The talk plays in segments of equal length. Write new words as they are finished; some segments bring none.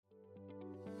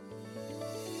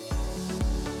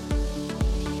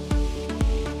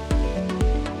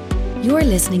You're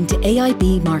listening to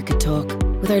AIB Market Talk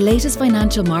with our latest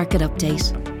financial market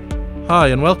update. Hi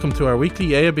and welcome to our weekly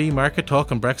AIB Market Talk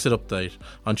and Brexit update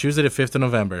on Tuesday the 5th of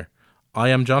November. I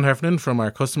am John Heffernan from our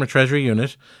Customer Treasury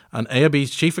Unit, and AIB's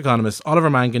Chief Economist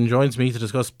Oliver Mangan joins me to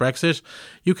discuss Brexit,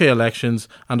 UK elections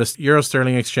and the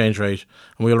euro-sterling exchange rate,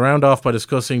 and we'll round off by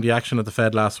discussing the action at the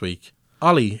Fed last week.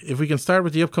 Ollie, if we can start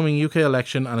with the upcoming UK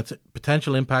election and its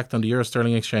potential impact on the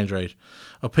euro-sterling exchange rate.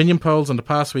 Opinion polls in the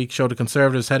past week show the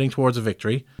Conservatives heading towards a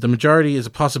victory. The majority is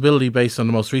a possibility based on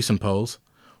the most recent polls.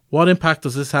 What impact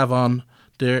does this have on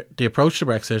the approach to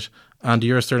Brexit and the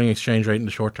euro-sterling exchange rate in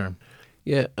the short term?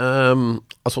 Yeah, I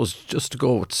suppose just to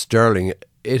go with sterling,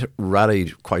 it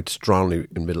rallied quite strongly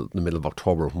in the middle of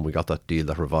October when we got that deal,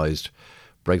 that revised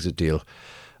Brexit deal.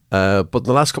 But in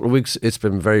the last couple of weeks, it's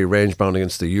been very range bound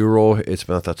against the euro. It's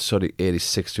been at that steady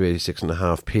 86 to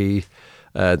 86.5p.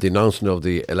 The announcement of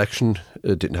the election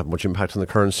didn't have much impact on the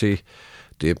currency.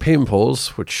 The opinion polls,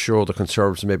 which show the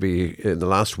Conservatives maybe in the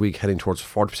last week heading towards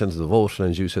 40% of the vote, and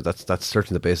as you said, that's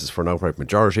certainly the basis for an outright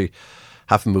majority,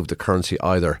 haven't moved the currency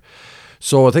either.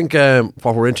 So I think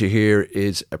what we're into here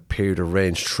is a period of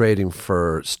range trading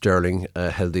for sterling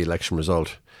ahead of the election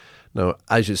result. Now,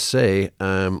 as you say,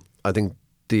 I think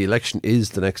the election is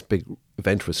the next big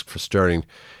event risk for sterling.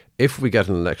 If we get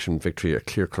an election victory, a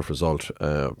clear-cut result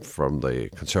from the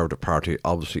Conservative Party,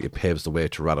 obviously it paves the way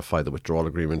to ratify the withdrawal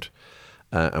agreement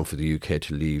and for the UK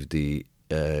to leave the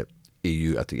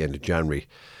EU at the end of January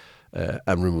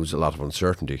and removes a lot of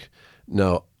uncertainty.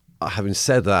 Now, having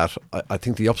said that, I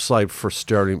think the upside for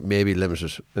sterling may be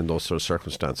limited in those sort of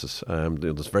circumstances.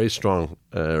 There's very strong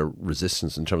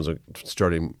resistance in terms of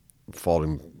sterling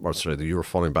the euro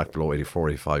falling back below 84,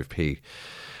 85p.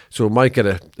 So it might get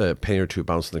a penny or two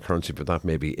bounce in the currency, but that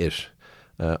may be it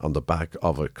on the back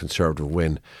of a Conservative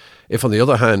win. If, on the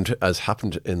other hand, as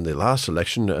happened in the last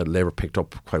election, Labour picked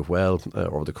up quite well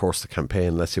over the course of the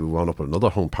campaign, let's say we wound up with another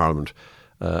home parliament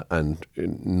and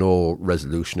no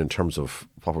resolution in terms of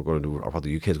what we're going to do or what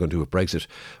the UK is going to do with Brexit,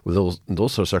 with in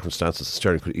those sort of circumstances,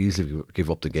 sterling could easily give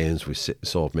up the gains we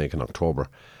saw it make in October.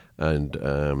 And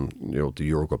the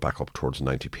euro go back up towards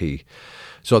 90p.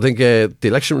 So I think the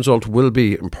election result will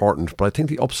be important, but I think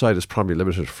the upside is probably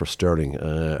limited for sterling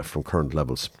from current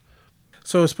levels.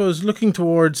 So I suppose looking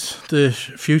towards the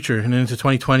future and into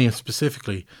 2020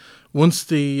 specifically, once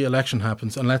the election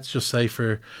happens, and let's just say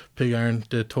for Pig Iron,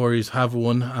 the Tories have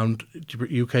won and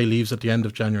UK leaves at the end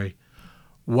of January,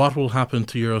 what will happen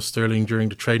to euro sterling during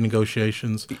the trade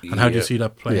negotiations, and how do you see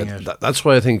that playing out? That's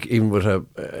why I think even with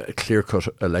a clear-cut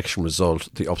election result,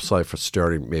 the upside for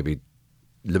sterling may be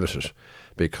limited,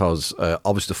 because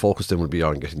obviously the focus then will be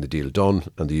on getting the deal done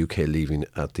and the UK leaving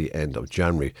at the end of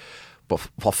January. But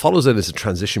what follows then is a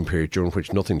transition period during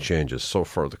which nothing changes. So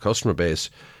for the customer base,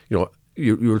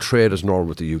 you'll trade as normal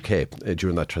with the UK.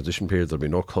 During that transition period, there'll be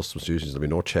no customs duties, there'll be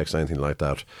no checks, anything like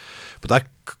that. But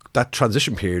that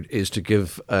transition period is to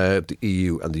give the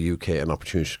EU and the UK an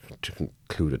opportunity to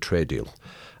conclude a trade deal.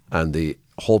 And the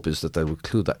hope is that they'll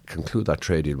conclude that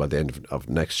trade deal by the end of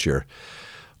next year.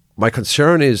 My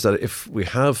concern is that if we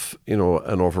have, an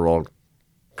overall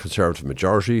Conservative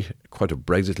majority, quite a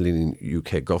Brexit-leaning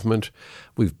UK government.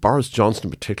 We've Boris Johnson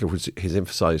in particular, who's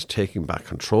emphasised taking back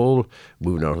control,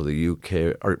 moving out of the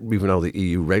UK or moving out of the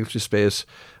EU regulatory space,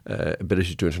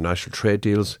 ability to do international trade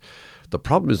deals. The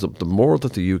problem is that the more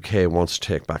that the UK wants to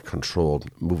take back control,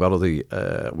 move out of the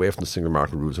away from the single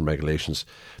market rules and regulations,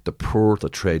 the poorer the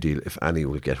trade deal, if any,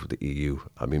 will get with the EU.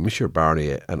 I mean, Michel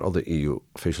Barnier and other EU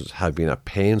officials have been at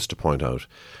pains to point out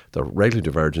that regulatory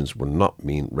divergence will not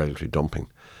mean regulatory dumping,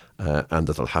 and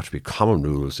that there'll have to be common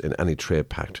rules in any trade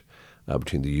pact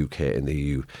between the UK and the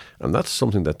EU. And that's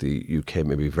something that the UK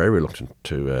may be very reluctant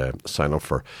to sign up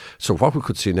for. So what we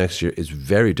could see next year is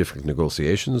very difficult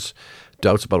negotiations,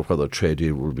 doubts about whether a trade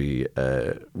deal will be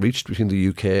reached between the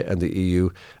UK and the EU,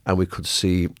 and we could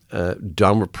see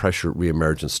downward pressure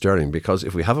re-emerge in sterling, because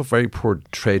if we have a very poor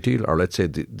trade deal, or let's say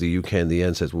the UK in the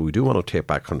end says, well, we do want to take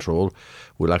back control,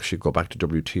 we'll actually go back to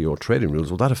WTO trading rules,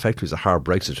 well, that effectively is a hard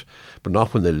Brexit, but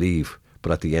not when they leave,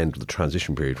 but at the end of the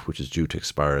transition period, which is due to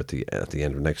expire at the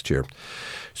end of next year.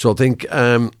 So I think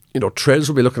traders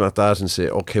will be looking at that and say,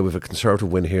 okay, we have a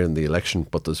Conservative win here in the election,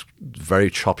 but there's very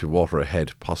choppy water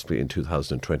ahead, possibly in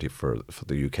 2020 for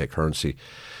the UK currency,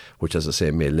 which, as I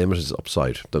say, may limit its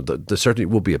upside. There certainly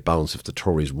will be a bounce if the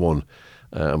Tories won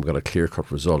and we got a clear-cut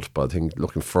result, but I think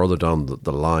looking further down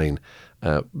the line,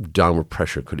 downward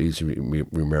pressure could easily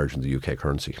re-emerge in the UK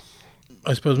currency.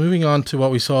 I suppose moving on to what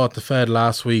we saw at the Fed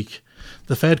last week,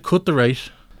 the Fed cut the rate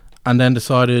and then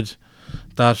decided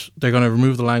that they're going to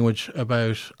remove the language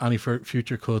about any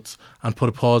future cuts and put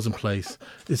a pause in place.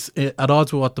 It's at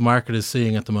odds with what the market is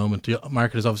seeing at the moment. The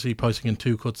market is obviously pricing in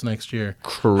 2 cuts next year.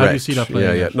 Correct. How do you see that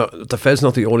playing out? No, the Fed's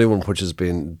not the only one which has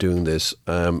been doing this.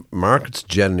 Markets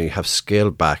generally have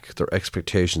scaled back their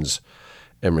expectations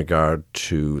in regard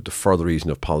to the further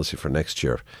easing of policy for next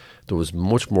year. There was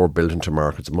much more built into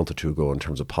markets a month or two ago in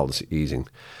terms of policy easing.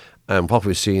 And what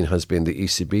we've seen has been the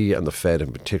ECB and the Fed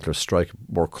in particular strike a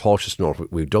more cautious note.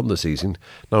 We've done this easing.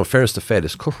 Now, in fairness, the Fed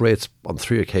has cut rates on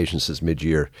 3 occasions since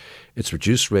mid-year. It's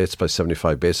reduced rates by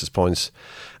 75 basis points.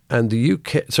 And the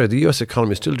US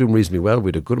economy is still doing reasonably well. We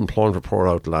had a good employment report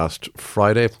out last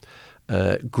Friday.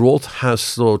 Growth has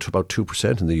slowed to about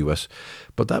 2% in the US.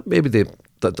 But that may be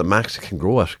the max it can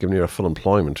grow at, given your full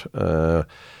employment.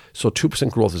 So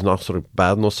 2% growth is not sort of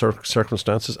bad in those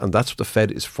circumstances, and that's what the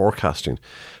Fed is forecasting.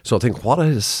 So I think what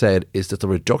it has said is that the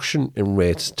reduction in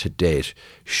rates to date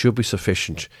should be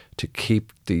sufficient to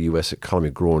keep the US economy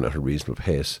growing at a reasonable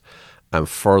pace. And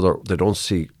further, they don't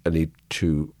see a need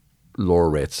to lower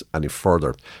rates any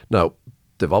further. Now,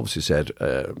 they've obviously said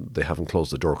they haven't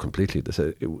closed the door completely. They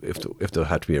said if there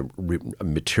had to be a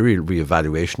material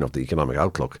reevaluation of the economic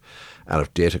outlook, and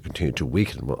if data continued to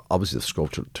weaken, well, obviously the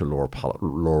scope to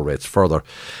lower rates further.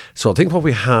 So I think what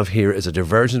we have here is a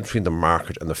divergence between the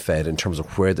market and the Fed in terms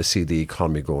of where they see the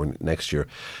economy going next year.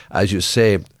 As you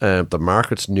say, the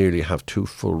markets nearly have 2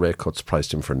 full rate cuts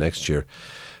priced in for next year.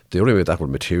 The only way that will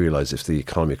materialise if the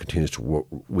economy continues to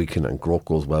weaken and growth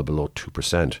goes well below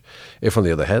 2%. If, on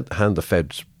the other hand, the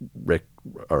Fed's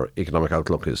economic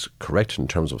outlook is correct in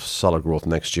terms of solid growth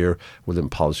next year, well, then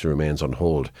policy remains on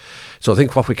hold. So I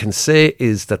think what we can say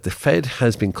is that the Fed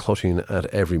has been cutting at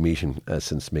every meeting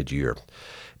since mid-year.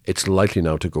 It's likely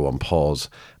now to go on pause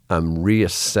and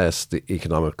reassess the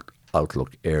economic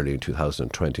outlook early in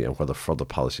 2020 and whether further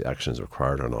policy action is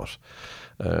required or not.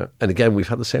 And again, we've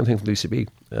had the same thing from the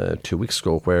ECB 2 weeks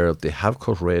ago, where they have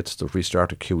cut rates, they've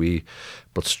restarted QE,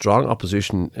 but strong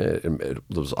opposition. There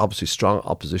was obviously strong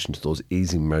opposition to those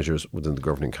easing measures within the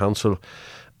Governing Council,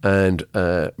 and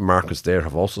markets there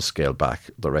have also scaled back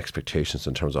their expectations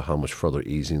in terms of how much further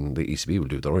easing the ECB will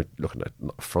do. They're only looking at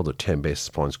a further 10 basis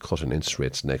points cut in interest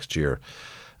rates next year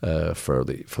for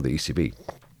the ECB.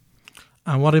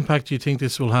 And what impact do you think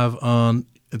this will have on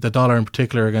the dollar in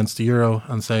particular against the euro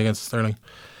and say against sterling?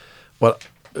 Well,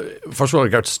 first of all,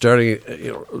 regard to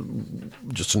sterling,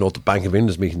 just to note the Bank of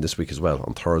England is meeting this week as well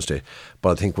on Thursday.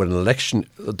 But I think when an election,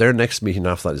 their next meeting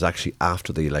after that is actually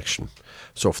after the election.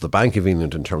 So for the Bank of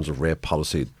England, in terms of rate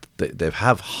policy, they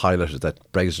have highlighted that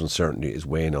Brexit uncertainty is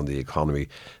weighing on the economy,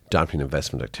 dampening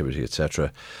investment activity,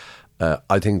 etc.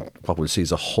 I think what we'll see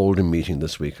is a holding meeting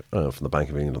this week from the Bank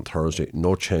of England on Thursday.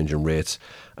 No change in rates,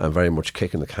 and very much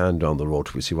kicking the can down the road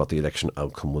till we see what the election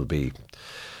outcome will be.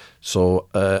 So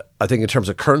I think in terms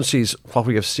of currencies, what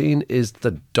we have seen is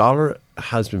the dollar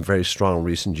has been very strong in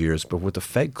recent years, but with the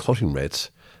Fed cutting rates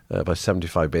by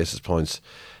 75 basis points,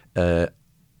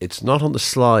 it's not on the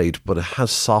slide, but it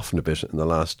has softened a bit in the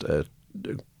last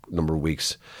number of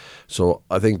weeks. So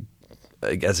I think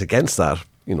as against that,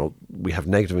 we have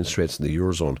negative interest rates in the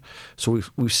Eurozone. So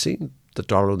we've seen the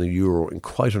dollar and the euro in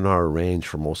quite a narrow range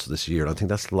for most of this year. And I think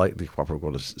that's likely what we're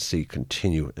going to see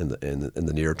continue in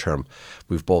the near term.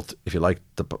 We've both, if you like,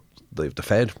 the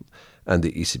Fed and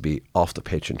the ECB off the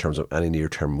pitch in terms of any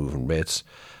near-term move in rates.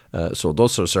 So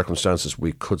those sort of circumstances,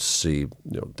 we could see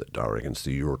the dollar against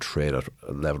the euro trade at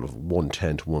a level of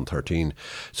 110 to 113.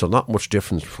 So not much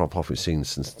difference from what we've seen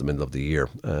since the middle of the year,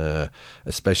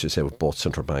 especially say with both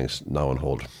central banks now on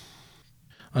hold.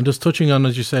 And just touching on,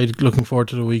 as you say, looking forward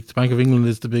to the week, the Bank of England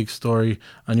is the big story,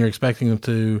 and you're expecting them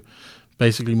to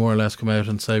basically more or less come out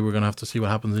and say we're going to have to see what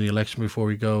happens in the election before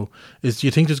we go. Do you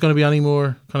think there's going to be any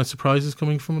more kind of surprises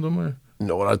coming from them? Or?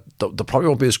 No, they probably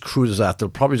won't be as crude as that. They'll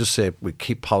probably just say we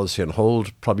keep policy on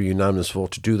hold, probably unanimous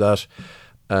vote to do that.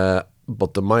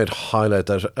 But they might highlight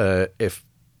that if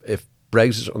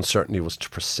Brexit uncertainty was to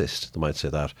persist, they might say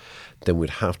that, then we'd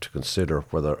have to consider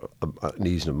whether an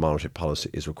easing of monetary policy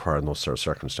is required in those sort of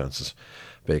circumstances,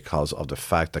 because of the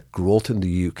fact that growth in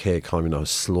the UK economy now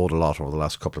has slowed a lot over the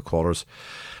last couple of quarters.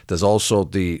 There's also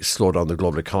the slowdown in the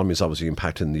global economy is obviously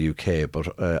impacting the UK,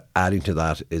 but adding to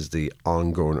that is the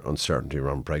ongoing uncertainty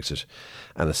around Brexit.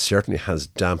 And it certainly has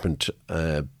dampened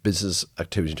business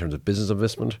activity in terms of business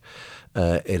investment.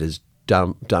 It has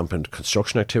dampened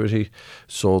construction activity.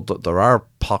 So there are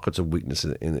pockets of weakness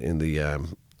in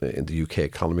the UK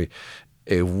economy.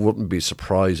 It wouldn't be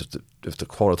surprised if the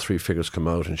Q3 figures come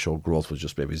out and show growth was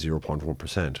just maybe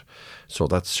 0.1%. So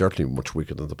that's certainly much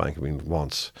weaker than the Bank of England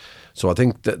wants. So I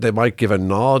think that they might give a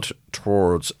nod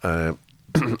towards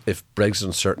if Brexit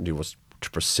uncertainty was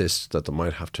to persist, that they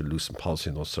might have to loosen policy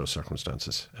in those sort of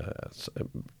circumstances,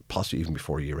 possibly even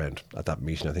before year end. At that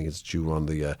meeting, I think it's due on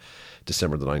the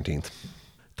December the 19th.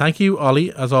 Thank you,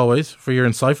 Ollie, as always, for your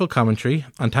insightful commentary,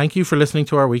 and thank you for listening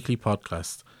to our weekly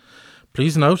podcast.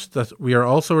 Please note that we are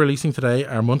also releasing today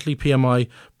our monthly PMI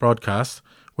broadcast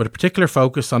with a particular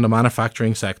focus on the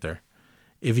manufacturing sector.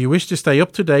 If you wish to stay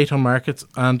up to date on markets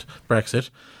and Brexit,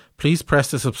 please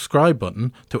press the subscribe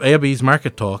button to AIB's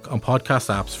Market Talk on podcast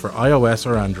apps for iOS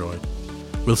or Android.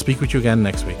 We'll speak with you again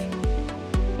next week.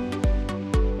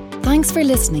 Thanks for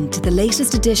listening to the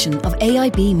latest edition of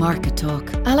AIB Market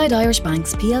Talk. Allied Irish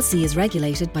Banks plc is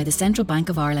regulated by the Central Bank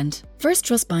of Ireland. First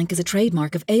Trust Bank is a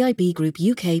trademark of AIB Group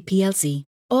UK plc,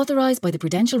 authorised by the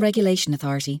Prudential Regulation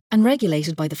Authority and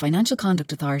regulated by the Financial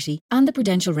Conduct Authority and the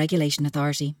Prudential Regulation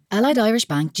Authority. Allied Irish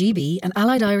Bank GB and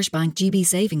Allied Irish Bank GB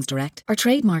Savings Direct are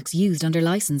trademarks used under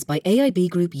licence by AIB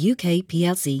Group UK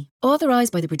plc,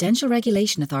 authorised by the Prudential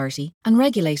Regulation Authority and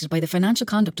regulated by the Financial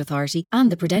Conduct Authority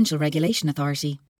and the Prudential Regulation Authority.